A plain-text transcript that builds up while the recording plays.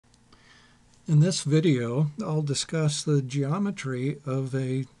In this video, I'll discuss the geometry of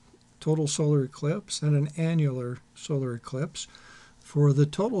a total solar eclipse and an annular solar eclipse. For the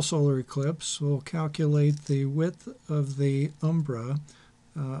total solar eclipse, we'll calculate the width of the umbra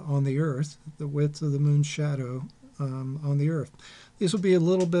on the Earth, the width of the moon's shadow on the Earth. These will be a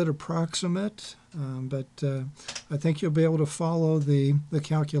little bit approximate, but I think you'll be able to follow the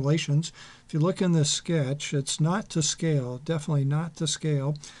calculations. If you look in this sketch, it's not to scale, definitely not to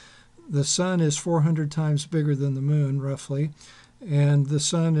scale. The sun is 400 times bigger than the moon, roughly, and the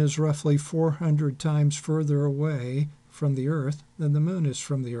sun is roughly 400 times further away from the Earth than the moon is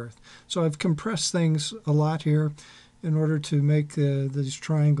from the Earth. So I've compressed things a lot here in order to make these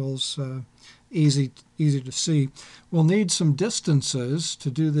triangles easy to see. We'll need some distances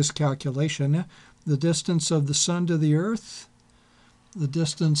to do this calculation. The distance of the sun to the Earth, the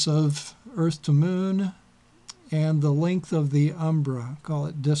distance of Earth to moon, and the length of the umbra. Call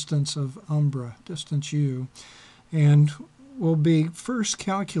it distance of umbra, distance U. And we'll be first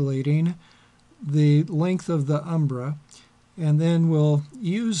calculating the length of the umbra, and then we'll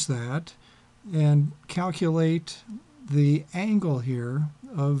use that and calculate the angle here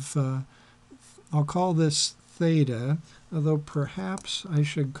of, I'll call this theta, although perhaps I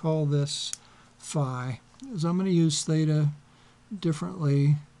should call this phi, because I'm going to use theta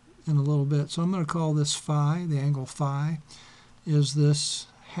differently in a little bit. So I'm going to call this phi. The angle phi is this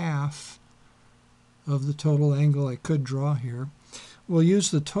half of the total angle I could draw here. We'll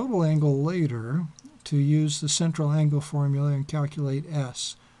use the total angle later to use the central angle formula and calculate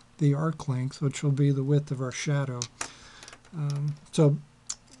S, the arc length, which will be the width of our shadow. So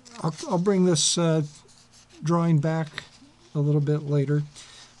I'll bring this drawing back a little bit later.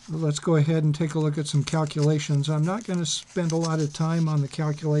 Let's go ahead and take a look at some calculations. I'm not going to spend a lot of time on the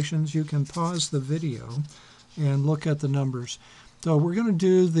calculations. You can pause the video and look at the numbers. So we're going to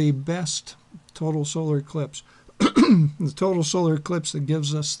do the best total solar eclipse. The total solar eclipse that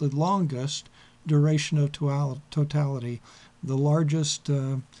gives us the longest duration of totality, the largest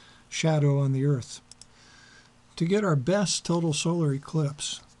shadow on the Earth. To get our best total solar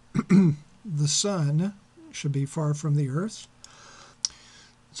eclipse, the sun should be far from the Earth.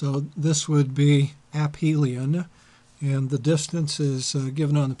 So this would be aphelion, and the distance is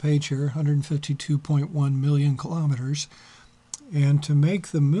given on the page here, 152.1 million kilometers. And to make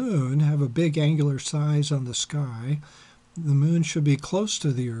the moon have a big angular size on the sky, the moon should be close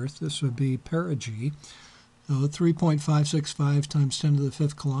to the Earth. This would be perigee. 3.565 times 10 to the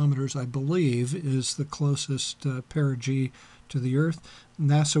 5th kilometers, I believe, is the closest perigee to the Earth.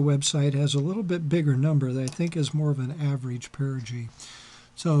 NASA website has a little bit bigger number that I think is more of an average perigee.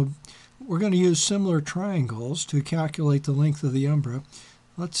 So we're going to use similar triangles to calculate the length of the umbra.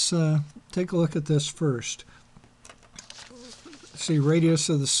 Let's take a look at this first. See radius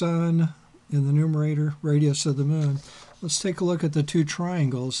of the sun in the numerator, radius of the moon. Let's take a look at the two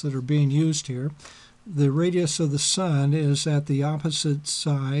triangles that are being used here. The radius of the sun is at the opposite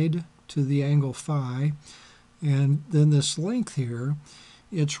side to the angle phi, and then this length here,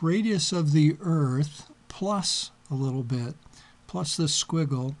 it's radius of the Earth plus a little bit, plus this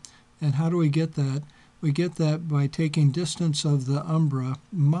squiggle. And how do we get that? We get that by taking distance of the umbra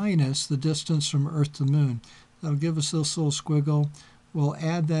minus the distance from Earth to moon. That'll give us this little squiggle. We'll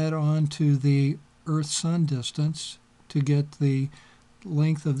add that on to the Earth-Sun distance to get the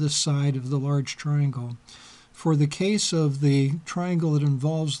length of this side of the large triangle. For the case of the triangle that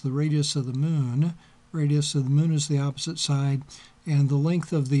involves the radius of the moon is the opposite side, and the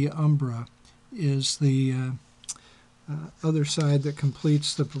length of the umbra is the other side that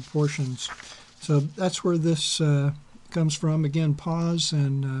completes the proportions. So that's where this comes from. Again, pause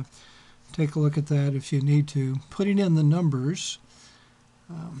and take a look at that if you need to. Putting in the numbers,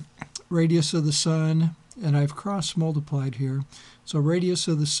 radius of the sun, and I've cross-multiplied here. So radius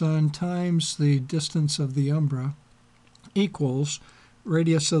of the sun times the distance of the umbra equals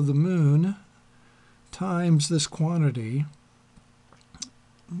radius of the moon times this quantity,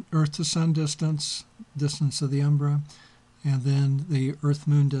 Earth to sun distance, distance of the umbra, and then the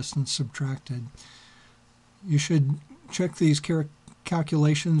Earth-Moon distance subtracted. You should check these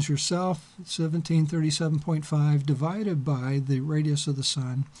calculations yourself. 1737.5 divided by the radius of the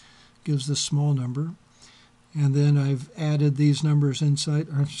sun gives this small number. And then I've added these numbers inside,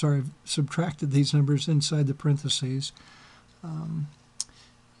 or sorry, I've subtracted these numbers inside the parentheses. And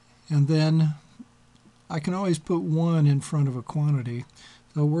then I can always put 1 in front of a quantity.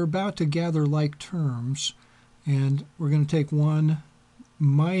 So we're about to gather like terms, and we're going to take 1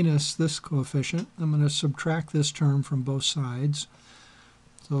 minus this coefficient. I'm going to subtract this term from both sides.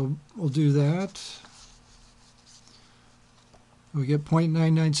 So we'll do that. We get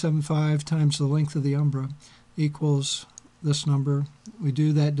 0.9975 times the length of the umbra equals this number. We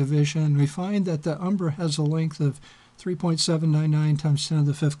do that division. We find that the umbra has a length of 3.799 times 10 to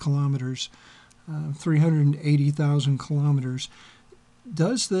the 5th kilometers, 380,000 kilometers.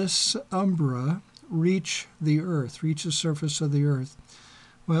 Does this umbra reach the Earth, reach the surface of the Earth?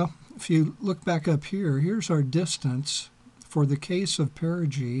 Well, if you look back up here, here's our distance. For the case of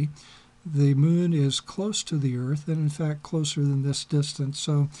perigee, the moon is close to the Earth, and in fact closer than this distance.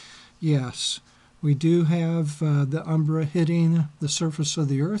 So yes, we do have the umbra hitting the surface of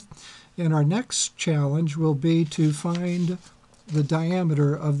the Earth. And our next challenge will be to find the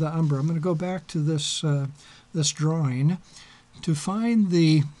diameter of the umbra. I'm going to go back to this drawing. To find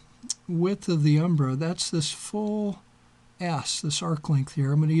the width of the umbra, that's this full S, this arc length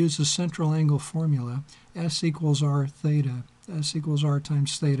here. I'm going to use the central angle formula. S equals R theta. S equals R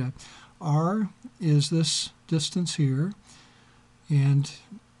times theta. R is this distance here, and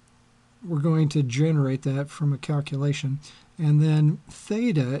we're going to generate that from a calculation. And then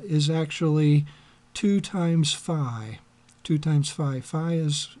theta is actually 2 times phi. 2 times phi. Phi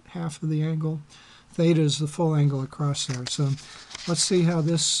is half of the angle. Theta is the full angle across there. So let's see how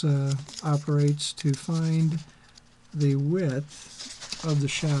this operates to find the width of the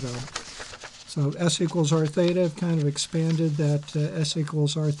shadow. So S equals R theta. I've kind of expanded that S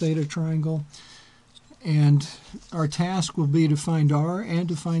equals R theta triangle. And our task will be to find R and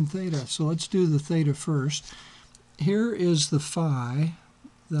to find theta. So let's do the theta first. Here is the phi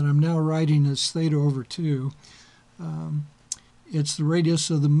that I'm now writing as theta over 2. It's the radius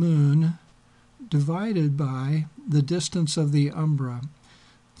of the moon divided by the distance of the umbra.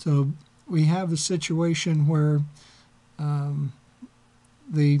 So we have a situation where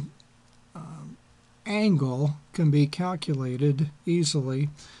the angle can be calculated easily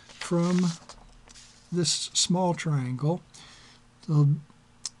from this small triangle. So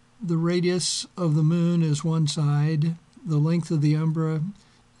the radius of the moon is one side, the length of the umbra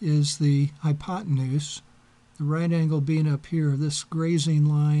is the hypotenuse, the right angle being up here. This grazing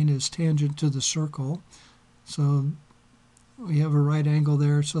line is tangent to the circle, so we have a right angle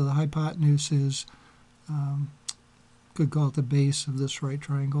there, so the hypotenuse is, could call it the base of this right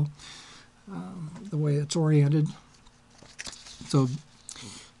triangle, the way it's oriented. So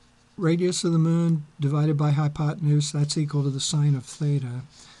radius of the moon divided by hypotenuse, that's equal to the sine of theta.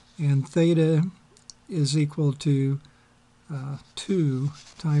 And theta is equal to 2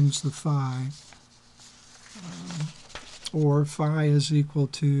 times the phi, or phi is equal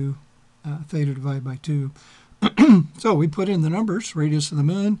to theta divided by 2. So we put in the numbers, radius of the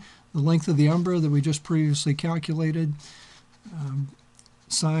moon, the length of the umbra that we just previously calculated.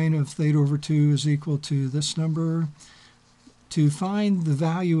 Sine of theta over 2 is equal to this number. To find the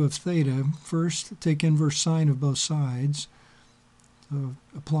value of theta, first take inverse sine of both sides. So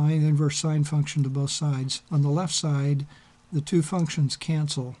applying the inverse sine function to both sides. On the left side, the two functions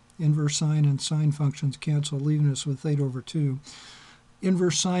cancel. Inverse sine and sine functions cancel, leaving us with theta over 2.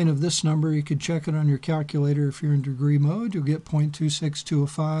 Inverse sine of this number, you could check it on your calculator if you're in degree mode. You'll get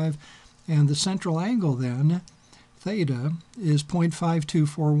 0.26205. And the central angle then, theta, is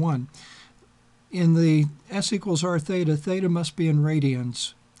 0.5241. In the S equals R theta, theta must be in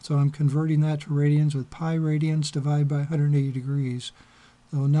radians. So I'm converting that to radians with pi radians divided by 180 degrees.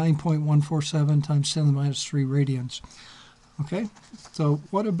 So 9.147 times 10 to the minus 3 radians. Okay, so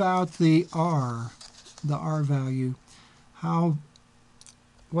what about the R value?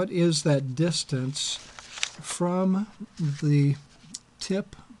 What is that distance from the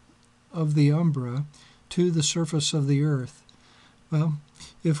tip of the umbra to the surface of the Earth? Well,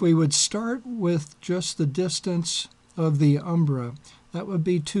 if we would start with just the distance of the umbra, that would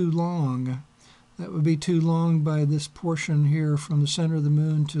be too long. That would be too long by this portion here from the center of the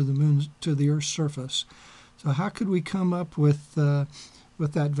moon to the Earth's surface. So how could we come up with that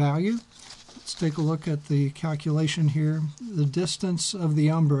value? Let's take a look at the calculation here. The distance of the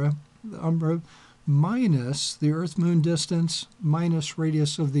umbra minus the Earth-Moon distance minus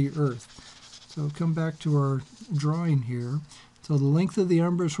radius of the Earth. So come back to our drawing here. So the length of the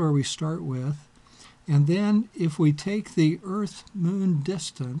umbra is where we start with. And then if we take the Earth-Moon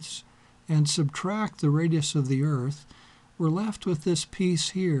distance and subtract the radius of the Earth, we're left with this piece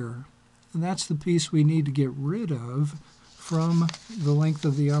here. And that's the piece we need to get rid of from the length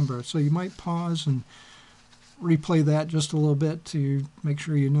of the umbra. So you might pause and replay that just a little bit to make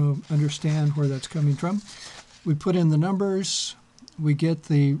sure you understand where that's coming from. We put in the numbers. We get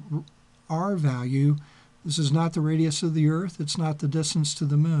the R value. This is not the radius of the Earth. It's not the distance to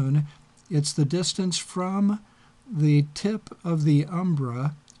the moon. It's the distance from the tip of the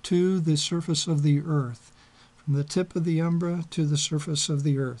umbra to the surface of the Earth. from the tip of the umbra to the surface of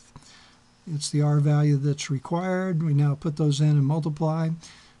the Earth. It's the R value that's required. We now put those in and multiply.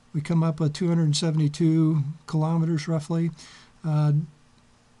 We come up with 272 kilometers roughly. In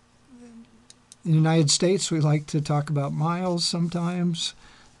the United States, we like to talk about miles sometimes.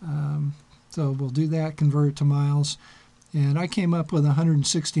 So we'll do that, convert it to miles. And I came up with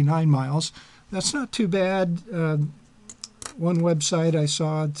 169 miles. That's not too bad. One website I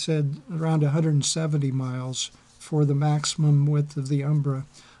saw said around 170 miles for the maximum width of the umbra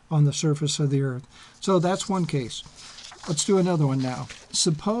on the surface of the Earth. So that's one case. Let's do another one now.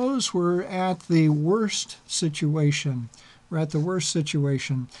 Suppose we're at the worst situation. We're at the worst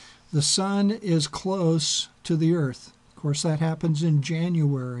situation. The sun is close to the Earth. Of course, that happens in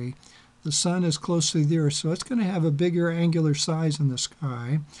January. The sun is close to the Earth, so it's going to have a bigger angular size in the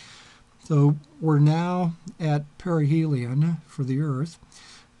sky. So we're now at perihelion for the Earth.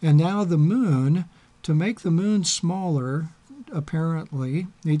 And now the moon, to make the moon smaller, apparently,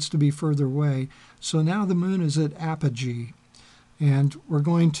 needs to be further away. So now the moon is at apogee. And we're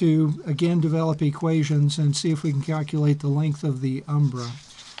going to, again, develop equations and see if we can calculate the length of the umbra.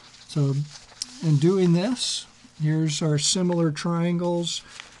 So in doing this, here's our similar triangles,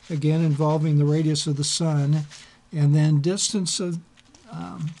 again involving the radius of the sun, and then distance of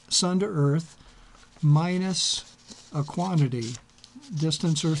sun to Earth minus a quantity.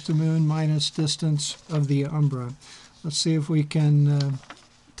 Distance Earth to moon minus distance of the umbra. Let's see if we can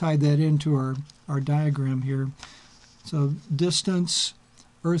tie that into our diagram here. So distance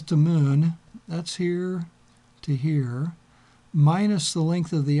Earth to moon, that's here to here, minus the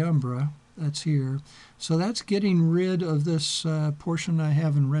length of the umbra, that's here. So that's getting rid of this portion I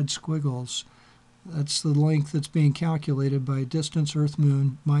have in red squiggles. That's the length that's being calculated by distance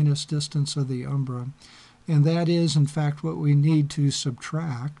Earth-Moon minus distance of the umbra. And that is, in fact, what we need to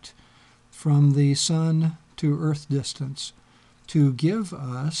subtract from the Sun to Earth distance to give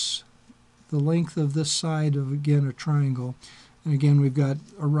us the length of this side of, again, a triangle. And again, we've got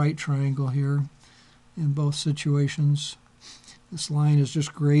a right triangle here in both situations. This line is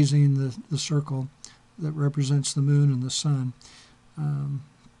just grazing the circle that represents the moon and the sun.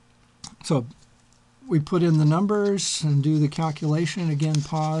 So we put in the numbers and do the calculation. Again,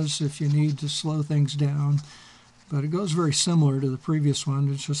 pause if you need to slow things down. But it goes very similar to the previous one.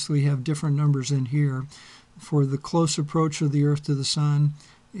 It's just we have different numbers in here for the close approach of the Earth to the sun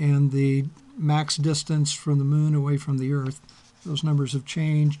and the max distance from the moon away from the Earth. Those numbers have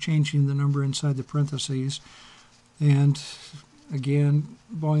changed, changing the number inside the parentheses. And again,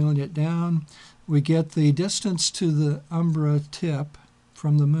 boiling it down, we get the distance to the umbra tip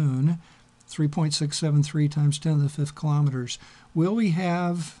from the moon, 3.673 times 10 to the 5th kilometers. Will we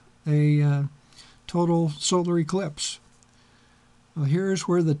have a total solar eclipse? Well, here's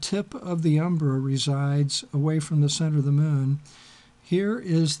where the tip of the umbra resides away from the center of the moon. Here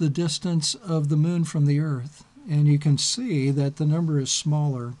is the distance of the moon from the Earth, and you can see that the number is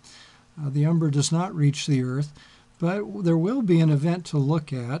smaller. The umbra does not reach the Earth, but there will be an event to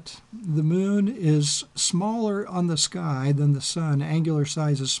look at. The moon is smaller on the sky than the sun. Angular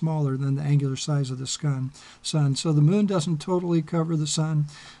size is smaller than the angular size of the sun. So the moon doesn't totally cover the sun.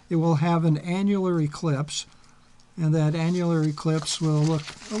 It will have an annular eclipse, and that annular eclipse will look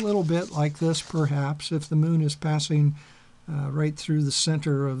a little bit like this, perhaps, if the moon is passing right through the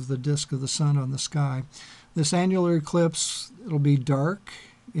center of the disk of the sun on the sky. This annular eclipse, it'll be dark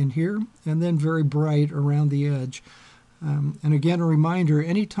in here and then very bright around the edge. And again, a reminder,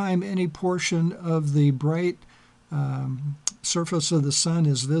 anytime any portion of the bright surface of the sun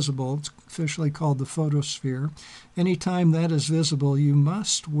is visible, it's officially called the photosphere. Anytime that is visible, you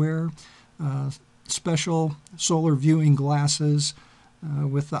must wear special solar viewing glasses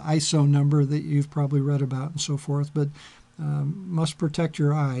with the ISO number that you've probably read about and so forth, but must protect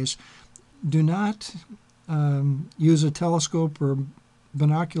your eyes. Do not use a telescope or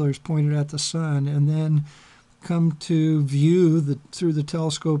binoculars pointed at the sun and then come to view through the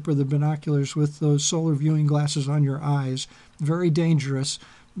telescope or the binoculars with those solar viewing glasses on your eyes. Very dangerous.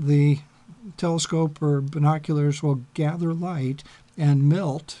 The telescope or binoculars will gather light and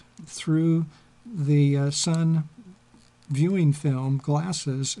melt through the sun viewing film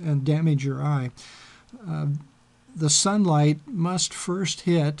glasses and damage your eye. The sunlight must first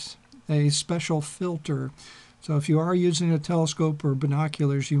hit a special filter. So if you are using a telescope or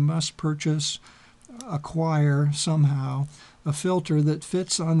binoculars, you must acquire somehow a filter that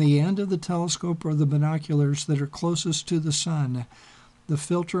fits on the end of the telescope or the binoculars that are closest to the sun. The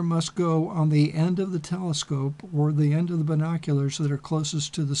filter must go on the end of the telescope or the end of the binoculars that are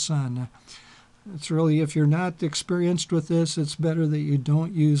closest to the sun. It's really, if you're not experienced with this, it's better that you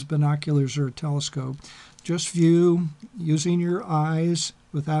don't use binoculars or a telescope. just view using your eyes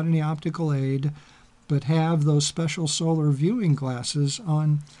without any optical aid, but have those special solar viewing glasses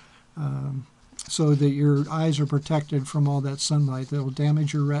on so that your eyes are protected from all that sunlight that will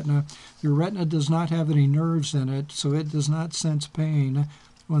damage your retina. Your retina does not have any nerves in it, so it does not sense pain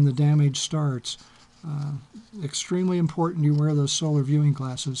when the damage starts. Extremely important you wear those solar viewing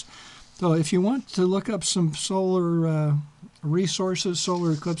glasses. So if you want to look up some solar resources,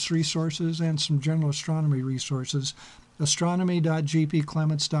 solar eclipse resources, and some general astronomy resources,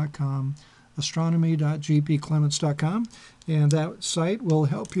 astronomy.gpclements.com, astronomy.gpclements.com, and that site will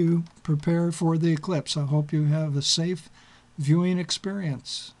help you prepare for the eclipse. I hope you have a safe viewing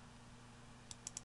experience.